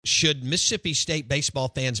should Mississippi State baseball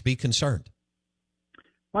fans be concerned?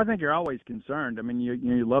 Well, I think you're always concerned. I mean,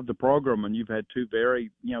 you love the program, and you've had two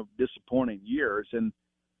very, disappointing years, and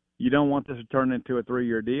you don't want this to turn into a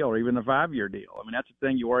 3-year deal or even a 5-year deal. I mean, that's the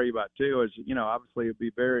thing you worry about too. Is obviously it'd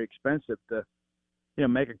be very expensive to,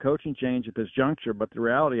 make a coaching change at this juncture. But the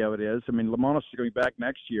reality of it is, I mean, Lemonis is going to be back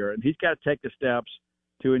next year, and he's got to take the steps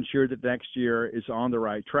to ensure that next year is on the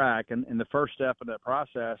right track. And the first step in that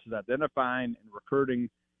process is identifying and recruiting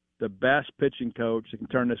the best pitching coach that can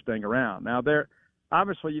turn this thing around. Now,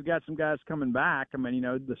 obviously you've got some guys coming back. I mean,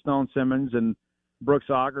 the Stone Simmons and Brooks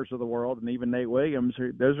Augers of the world, and even Nate Williams.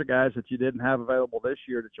 Those are guys that you didn't have available this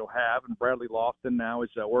year that you'll have. And Bradley Lofton now is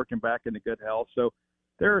working back into good health. So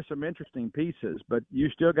there are some interesting pieces, but you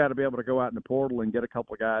still got to be able to go out in the portal and get a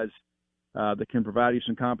couple of guys that can provide you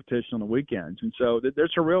some competition on the weekends. And so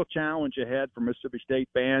there's a real challenge ahead for Mississippi State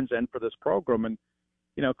fans and for this program. And,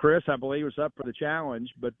 Chris, I believe, was up for the challenge,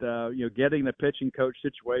 but, getting the pitching coach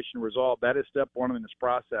situation resolved, that is step one in this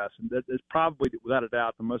process. And that is probably, without a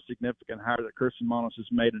doubt, the most significant hire that Chris Lemonis has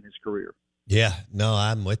made in his career. Yeah, no,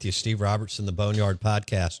 I'm with you. Steve Robertson, the Boneyard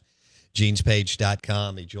Podcast,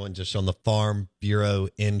 genespage.com. He joins us on the Farm Bureau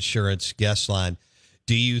Insurance guest line.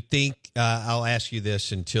 Do you think, I'll ask you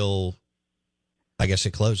this until I guess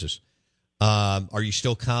it closes. Are you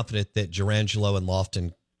still confident that Gerangelo and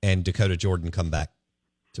Lofton and Dakota Jordan come back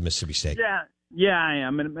to Mississippi State? Yeah, I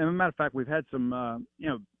am. And as a matter of fact, we've had some,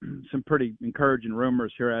 some pretty encouraging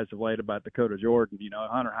rumors here as of late about Dakota Jordan.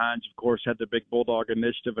 Hunter Hines, of course, had the big Bulldog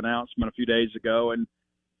Initiative announcement a few days ago, and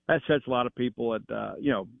that sets a lot of people at, to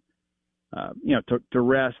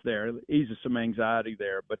rest there. It eases some anxiety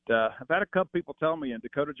there. But I've had a couple people tell me, and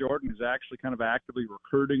Dakota Jordan is actually kind of actively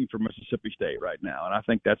recruiting for Mississippi State right now, and I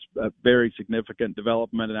think that's a very significant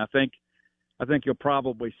development. And I think you'll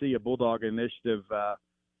probably see a Bulldog Initiative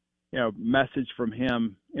message from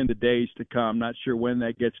him in the days to come. Not sure when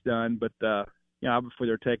that gets done, but obviously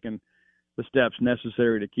they're taking the steps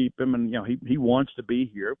necessary to keep him, and he wants to be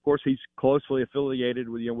here. Of course, he's closely affiliated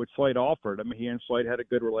with Slade Alford. I mean, he and Slade had a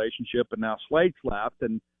good relationship, and now Slade's left,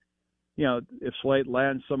 and if Slade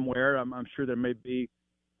lands somewhere, I'm sure there may be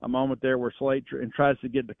a moment there where Slade tries to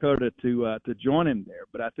get Dakota to join him there.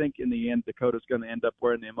 But I think in the end, Dakota's going to end up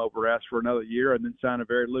wearing the M over S for another year and then sign a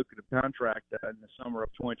very lucrative contract in the summer of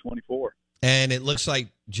 2024. And it looks like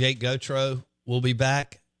Jake Gautreaux will be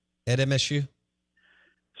back at MSU?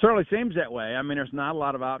 Certainly seems that way. I mean, there's not a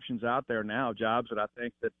lot of options out there now, jobs that I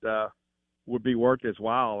think that would be worth his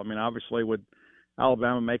while. I mean, obviously with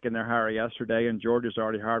Alabama making their hire yesterday and Georgia's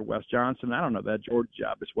already hired Wes Johnson, I don't know that Georgia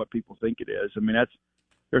job is what people think it is. I mean,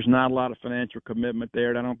 there's not a lot of financial commitment there,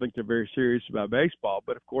 and I don't think they're very serious about baseball.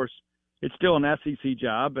 But, of course, it's still an SEC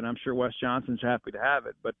job, and I'm sure Wes Johnson's happy to have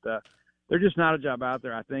it. But there's just not a job out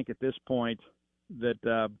there, I think, at this point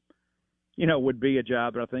that, would be a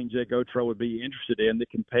job that I think Jake Gautreaux would be interested in that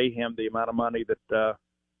can pay him the amount of money that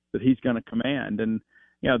he's going to command. And,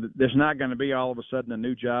 there's not going to be all of a sudden a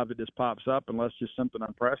new job that just pops up unless just something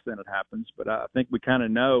unprecedented happens. But I think we kind of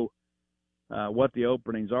know what the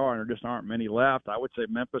openings are, and there just aren't many left. I would say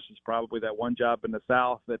Memphis is probably that one job in the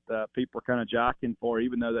South that people are kind of jockeying for,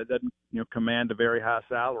 even though that doesn't command a very high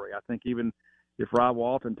salary. I think even if Rob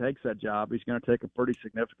Walton takes that job, he's going to take a pretty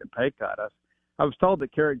significant pay cut. I was told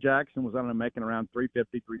that Carrick Jackson was only making around $350,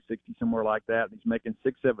 $360, somewhere like that, and he's making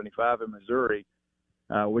 $675 in Missouri,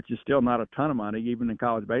 which is still not a ton of money, even in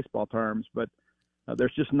college baseball terms. But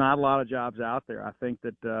there's just not a lot of jobs out there. I think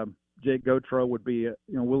that Jake Gautreaux would be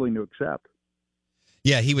willing to accept.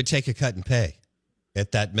 Yeah, he would take a cut in pay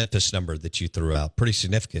at that Memphis number that you threw out. Pretty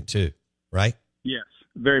significant too, right? Yes,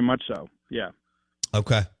 very much so. Yeah.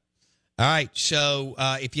 Okay. All right. So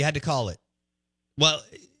if you had to call it, well,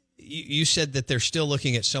 you said that they're still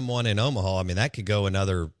looking at someone in Omaha. I mean, that could go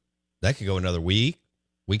another week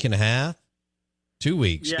and a half, 2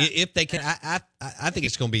 weeks. Yeah. If they can, I think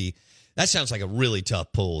it's going to be, that sounds like a really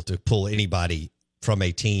tough pull to pull anybody from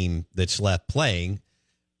a team that's left playing,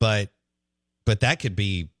 but that could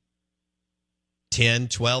be 10,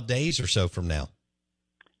 12 days or so from now.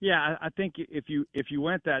 Yeah, I think if you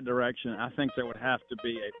went that direction, I think there would have to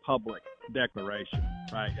be a public declaration,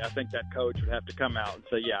 right? I think that coach would have to come out and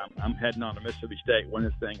say, yeah, I'm heading on to Mississippi State when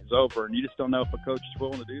this thing is over. And you just don't know if a coach is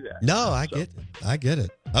willing to do that. No, I get it.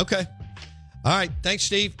 Okay. All right. Thanks,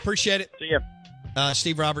 Steve. Appreciate it. See ya.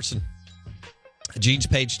 Steve Robertson,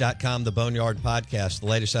 genespage.com, the Boneyard Podcast, the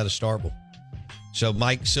latest out of Starkville. So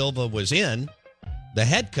Mike Silva was the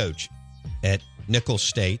head coach at Nicholls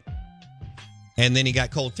State, and then he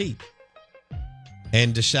got cold feet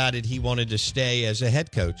and decided he wanted to stay as a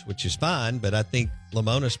head coach, which is fine. But I think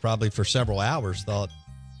Lemonis probably for several hours thought,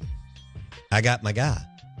 I got my guy.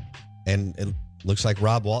 And it looks like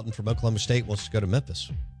Rob Walton from Oklahoma State wants to go to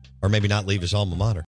Memphis, or maybe not leave his alma mater.